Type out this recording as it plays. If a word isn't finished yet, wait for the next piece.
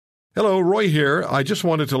Hello, Roy here. I just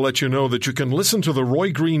wanted to let you know that you can listen to The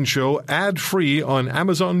Roy Green Show ad-free on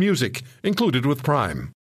Amazon Music, included with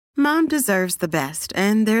Prime. Mom deserves the best,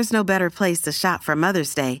 and there's no better place to shop for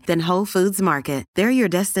Mother's Day than Whole Foods Market. They're your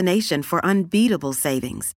destination for unbeatable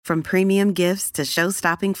savings, from premium gifts to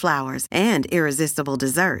show-stopping flowers and irresistible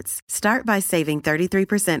desserts. Start by saving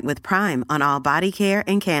 33% with Prime on all body care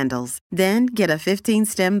and candles. Then get a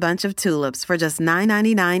 15-stem bunch of tulips for just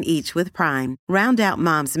 $9.99 each with Prime. Round out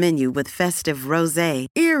Mom's menu with festive rosé,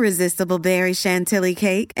 irresistible berry chantilly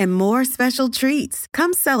cake, and more special treats.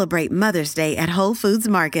 Come celebrate Mother's Day at Whole Foods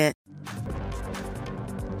Market.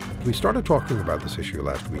 We started talking about this issue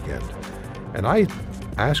last weekend, and I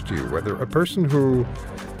asked you whether a person who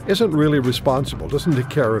isn't really responsible, doesn't take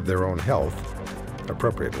care of their own health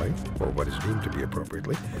appropriately, or what is deemed to be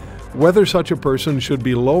appropriately, whether such a person should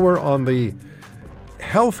be lower on the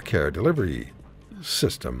healthcare delivery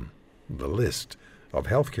system, the list of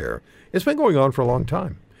healthcare. It's been going on for a long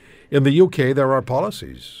time. In the UK, there are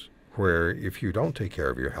policies where if you don't take care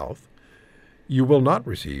of your health, you will not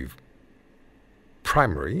receive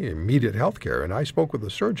primary, immediate health care. And I spoke with a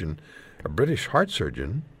surgeon, a British heart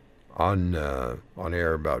surgeon, on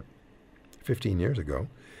air about 15 years ago,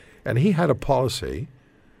 and he had a policy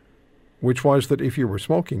which was that if you were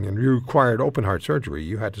smoking and you required open heart surgery,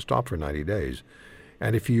 you had to stop for 90 days.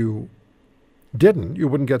 And if you didn't, you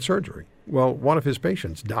wouldn't get surgery. Well, one of his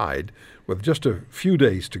patients died with just a few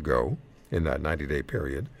days to go in that 90-day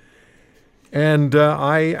period. And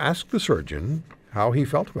I asked the surgeon how he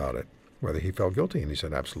felt about it, whether he felt guilty, and he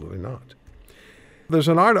said absolutely not. There's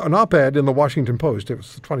an op-ed in the Washington Post. It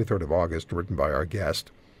was the 23rd of August, written by our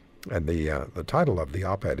guest, and the title of the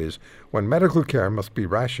op-ed is, "When Medical Care Must Be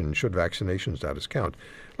Rationed, Should Vaccination Status Count?"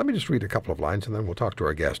 Let me just read a couple of lines, and then we'll talk to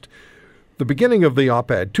our guest. The beginning of the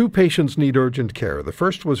op-ed: "Two patients need urgent care. The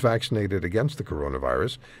first was vaccinated against the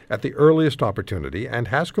coronavirus at the earliest opportunity and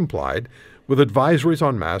has complied with advisories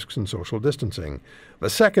on masks and social distancing. The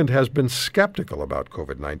second has been skeptical about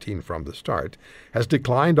COVID-19 from the start, has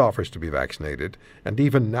declined offers to be vaccinated, and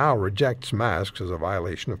even now rejects masks as a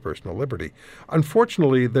violation of personal liberty.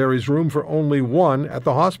 Unfortunately, there is room for only one at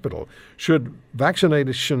the hospital. Should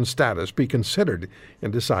vaccination status be considered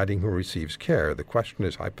in deciding who receives care? The question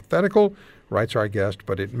is hypothetical," writes our guest,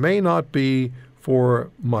 "but it may not be for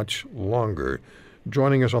much longer."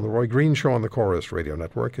 Joining us on the Roy Green Show on the Chorus Radio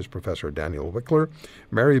Network is Professor Daniel Wickler,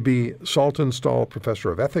 Mary B. Saltonstall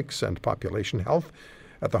Professor of Ethics and Population Health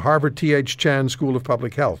at the Harvard T.H. Chan School of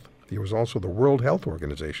Public Health. He was also the World Health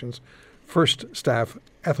Organization's first staff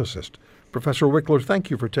ethicist. Professor Wickler,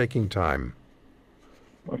 thank you for taking time.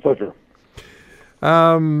 My pleasure.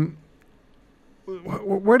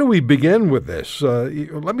 Where do we begin with this?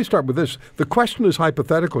 Let me start with this. The question is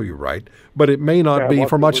hypothetical, you write, but it may not be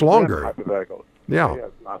for much longer. Hypothetical. Yeah.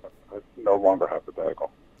 It's no longer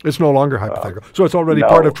hypothetical. It's no longer hypothetical. So it's already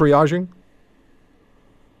part of triaging?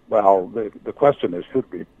 Well, the question is, should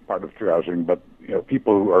be part of triaging, but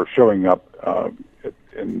people who are showing up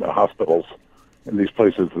in the hospitals in these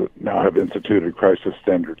places that now have instituted crisis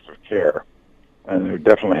standards of care, and they're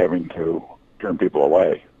definitely having to turn people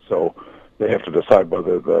away. So they have to decide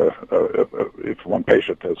whether if one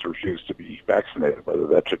patient has refused to be vaccinated, whether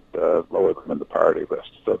that should lower them in the priority list.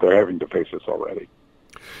 So they're having to face this already.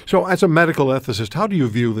 So as a medical ethicist, how do you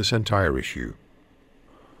view this entire issue?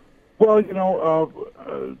 Well,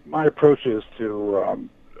 my approach is to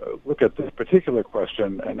look at this particular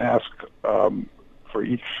question and ask for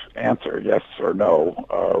each answer, yes or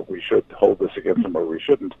no, we should hold this against them or we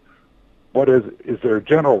shouldn't. What is there a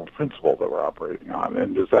general principle that we're operating on,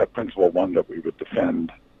 and is that principle one that we would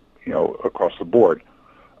defend, across the board?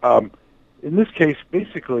 In this case,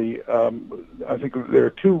 basically, I think there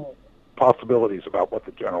are two possibilities about what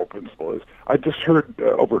the general principle is. I just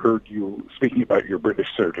overheard you speaking about your British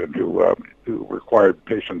surgeon who required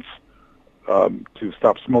patients to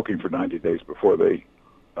stop smoking for 90 days before they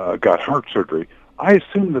got heart surgery. I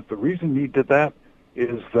assume that the reason he did that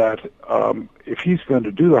is that if he's going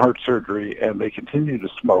to do the heart surgery and they continue to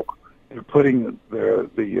smoke, they're putting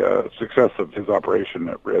the success of his operation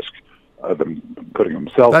at risk, them putting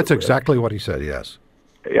himself That's at risk. Exactly what he said, yes.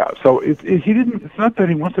 Yeah, so it's not that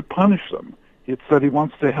he wants to punish them. It's that he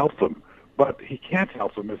wants to help them. But he can't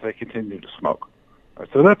help them if they continue to smoke.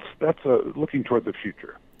 So that's looking toward the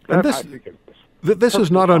future. And this is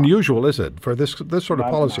not unusual, is it? For this sort of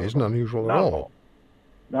policy isn't unusual at all.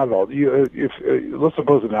 Not at all. Let's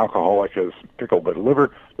suppose an alcoholic has pickled their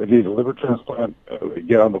liver, they need a liver transplant, they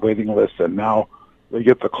get on the waiting list, and now they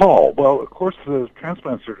get the call. Well, of course, the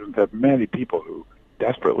transplant surgeons have many people who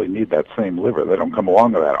desperately need that same liver. They don't come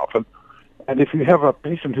along that often. And if you have a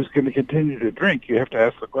patient who's going to continue to drink, you have to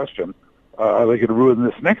ask the question, are they going to ruin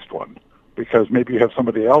this next one? Because maybe you have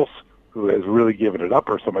somebody else who has really given it up,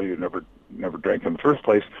 or somebody who never drank in the first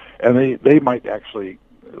place, and they might actually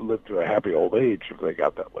live to a happy old age if they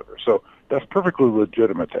got that liver. So that's perfectly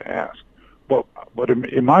legitimate to ask. But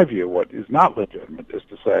in my view, what is not legitimate is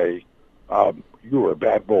to say, you were a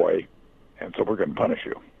bad boy, and so we're going to punish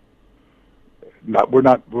you.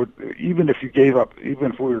 Even if you gave up,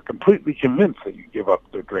 even if we were completely convinced that you give up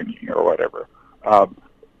the drinking or whatever,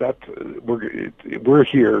 we're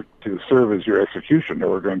here to serve as your executioner.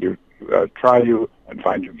 We're going to try you and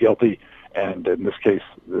find you guilty, and in this case,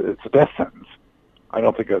 it's a death sentence. I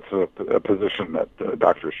don't think that's a position that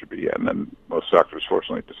doctors should be in, and most doctors,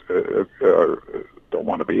 fortunately, don't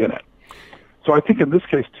want to be in it. So I think in this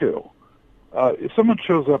case, too, if someone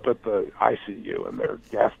shows up at the ICU and they're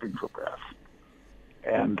gasping for breath,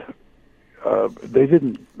 and they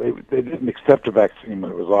didn't accept a vaccine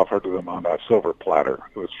when it was offered to them on a silver platter,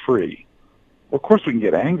 it was free. Well, of course, we can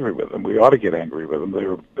get angry with them. We ought to get angry with them. They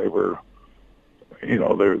were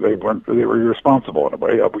irresponsible in a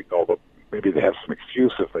way. We call them. Maybe they have some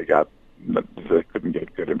excuse if they couldn't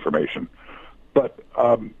get good information, but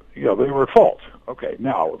they were at fault. Okay,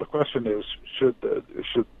 now the question is, should the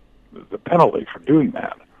penalty for doing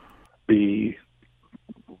that be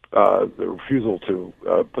the refusal to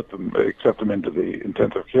accept them into the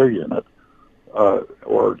intensive care unit,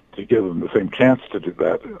 or to give them the same chance to do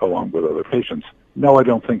that along with other patients? No, I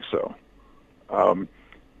don't think so.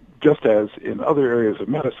 Just as in other areas of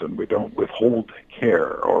medicine, we don't withhold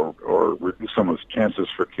care or reduce someone's chances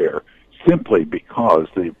for care simply because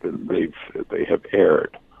they have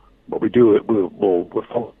erred. What we do, we'll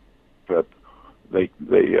withhold that they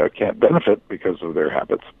can't benefit because of their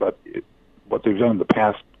habits, but what they've done in the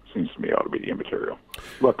past seems to me ought to be immaterial.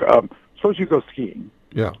 Look, suppose you go skiing.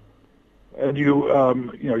 Yeah. And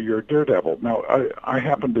you're a daredevil. Now, I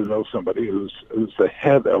happen to know somebody who's the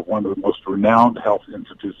head of one of the most renowned health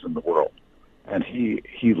institutes in the world, and he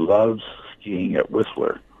loves skiing at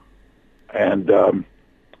Whistler, and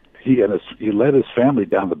he led his family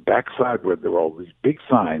down the backside where there were all these big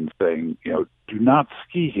signs saying, do not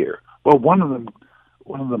ski here. Well, one of them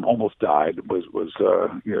almost died. Was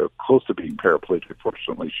close to being paraplegic.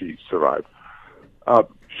 Fortunately, she survived.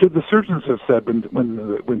 Should the surgeons have said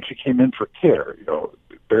when she came in for care,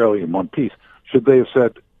 barely in one piece, should they have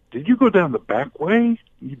said, "Did you go down the back way?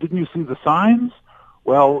 Didn't you see the signs?"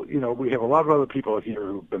 Well, we have a lot of other people here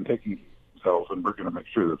who've been taking themselves, and we're going to make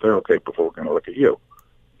sure that they're okay before we're going to look at you.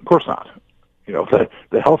 Of course not.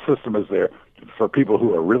 The health system is there for people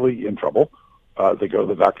who are really in trouble. They go to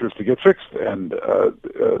the doctors to get fixed, and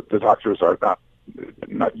the doctors are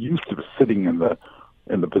not used to sitting in the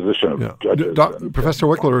position of judges. Professor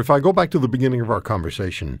Wickler, if I go back to the beginning of our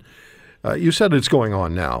conversation, you said it's going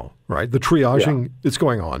on now, right? The triaging, it's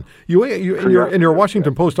going on. In your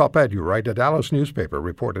Washington Post op-ed, you write, a Dallas newspaper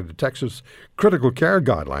reported the Texas Critical Care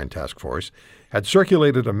Guideline Task Force had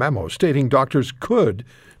circulated a memo stating doctors could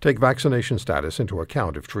take vaccination status into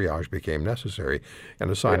account if triage became necessary in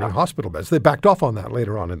assigning hospital beds. They backed off on that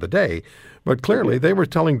later on in the day, but clearly they were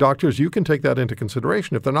telling doctors you can take that into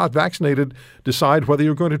consideration. If they're not vaccinated, decide whether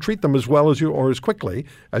you're going to treat them as well as or as quickly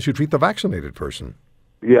as you treat the vaccinated person.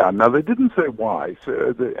 Yeah, now they didn't say why,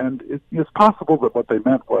 and it's possible that what they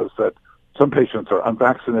meant was that some patients are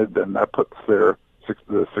unvaccinated and that puts the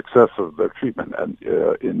success of their treatment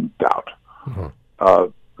in doubt. Mm-hmm.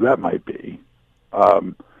 That might be.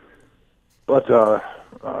 But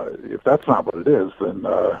if that's not what it is, then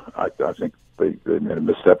I think they made a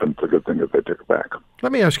misstep, and it's a good thing that they took it back.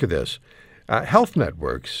 Let me ask you this. Health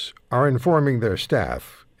networks are informing their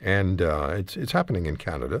staff, and it's happening in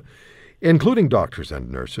Canada, including doctors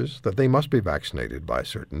and nurses, that they must be vaccinated by a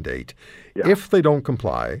certain date. Yeah. If they don't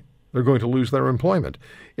comply, they're going to lose their employment.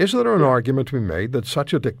 Is there an argument to be made that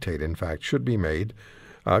such a dictate, in fact, should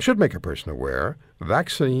make a person aware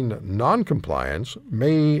vaccine noncompliance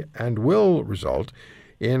may and will result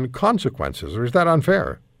in consequences, or is that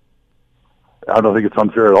unfair? I don't think it's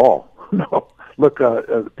unfair at all. No. Look,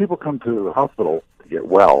 people come to the hospital to get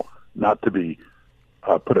well, not to be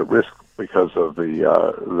put at risk because of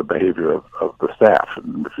the behavior of the staff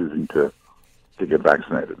and refusing to get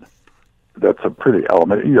vaccinated. That's a pretty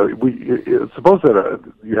element. Suppose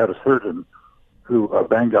that you had a surgeon who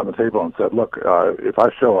banged on the table and said, "Look, if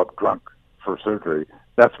I show up drunk for surgery,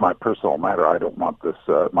 that's my personal matter. I don't want this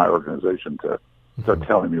my organization to start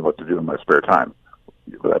telling me what to do in my spare time."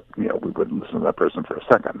 We wouldn't listen to that person for a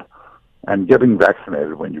second. And getting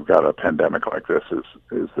vaccinated when you've got a pandemic like this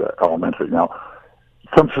is elementary. Now,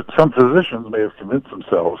 some physicians may have convinced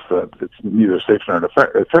themselves that it's neither safe nor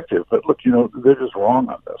effective. But look, they're just wrong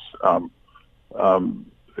on this.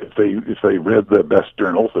 If they read the best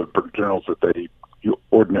journals, the journals that they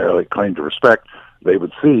ordinarily claim to respect, they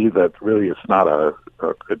would see that really it's not a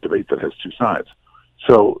debate that has two sides.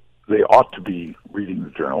 So they ought to be reading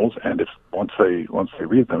the journals, and if once they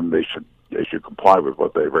read them, they should comply with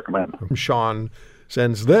what they recommend. Sean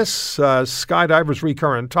sends this skydivers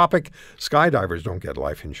recurrent topic. Skydivers don't get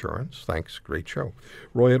life insurance. Thanks. Great show.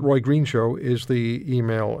 Roy at Roy Green Show is the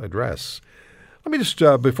email address. Let me just,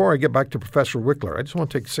 before I get back to Professor Wickler, I just want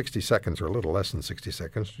to take 60 seconds or a little less than 60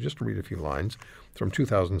 seconds just to read a few lines from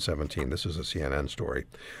 2017. This is a CNN story.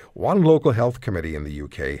 One local health committee in the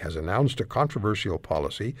UK has announced a controversial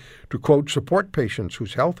policy to, quote, support patients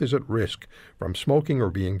whose health is at risk from smoking or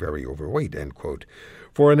being very overweight, end quote.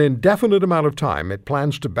 For an indefinite amount of time, it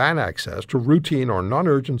plans to ban access to routine or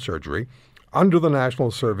non-urgent surgery under the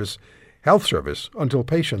National Health Service until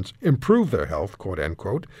patients improve their health, quote, end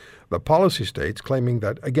quote. The policy states, claiming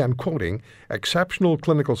that, again, quoting, exceptional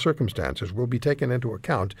clinical circumstances will be taken into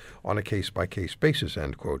account on a case-by-case basis,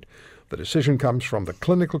 end quote. The decision comes from the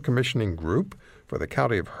Clinical Commissioning Group for the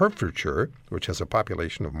County of Hertfordshire, which has a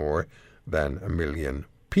population of more than 1 million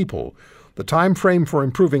people. The time frame for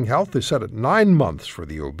improving health is set at 9 months for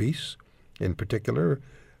the obese, in particular.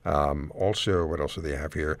 Also, what else do they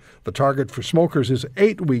have here? The target for smokers is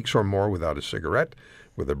 8 weeks or more without a cigarette,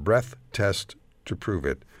 with a breath test to prove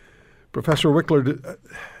it. Professor Wickler,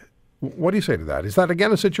 what do you say to that? Is that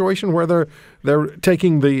again a situation where they're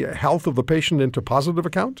taking the health of the patient into positive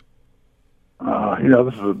account?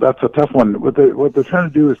 That's a tough one. What they're trying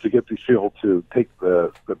to do is to get these people to take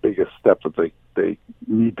the biggest step that they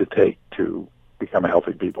need to take to become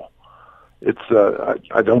healthy people. It's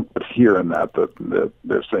I don't hear in that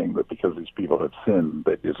they're saying that because these people have sinned,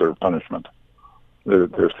 they deserve punishment.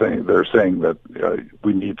 They're saying that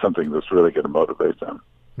we need something that's really going to motivate them.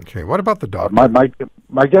 Okay, what about the doctor?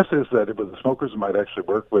 My guess is that with the smokers, it might actually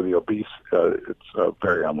work. With the obese, it's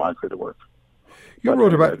very unlikely to work. You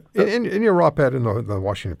wrote about, in your op-ed in the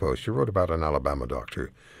Washington Post, you wrote about an Alabama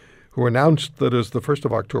doctor who announced that as the 1st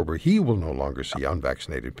of October, he will no longer see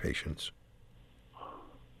unvaccinated patients.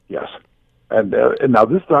 Yes. And now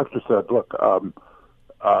this doctor said, look,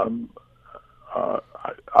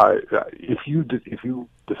 if you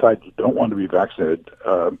decide you don't want to be vaccinated,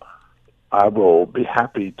 I will be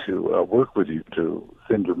happy to work with you to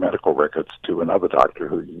send your medical records to another doctor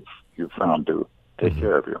who you've found to take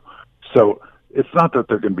care of you. So it's not that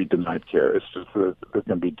they're going to be denied care. It's just that they're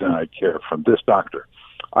going to be denied care from this doctor.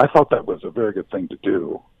 I thought that was a very good thing to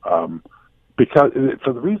do because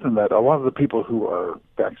for the reason that a lot of the people who are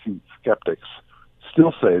vaccine skeptics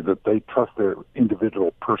still say that they trust their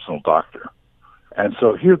individual personal doctor. And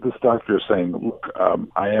so here this doctor is saying, look,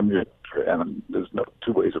 I am your doctor, and there's no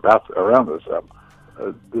two ways around this.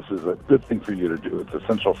 This is a good thing for you to do. It's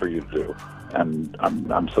essential for you to do. And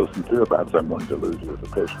I'm so sincere about it, I'm willing to lose you as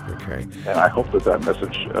a patient. Okay. And I hope that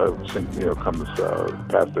message comes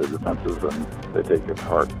past their defenses and they take it to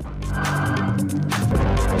heart.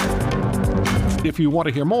 If you want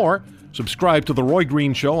to hear more, subscribe to The Roy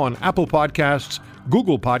Green Show on Apple Podcasts,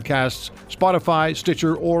 Google Podcasts, Spotify,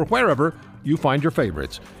 Stitcher, or wherever you find your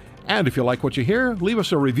favorites. And if you like what you hear, leave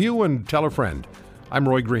us a review and tell a friend. I'm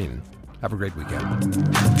Roy Green. Have a great weekend.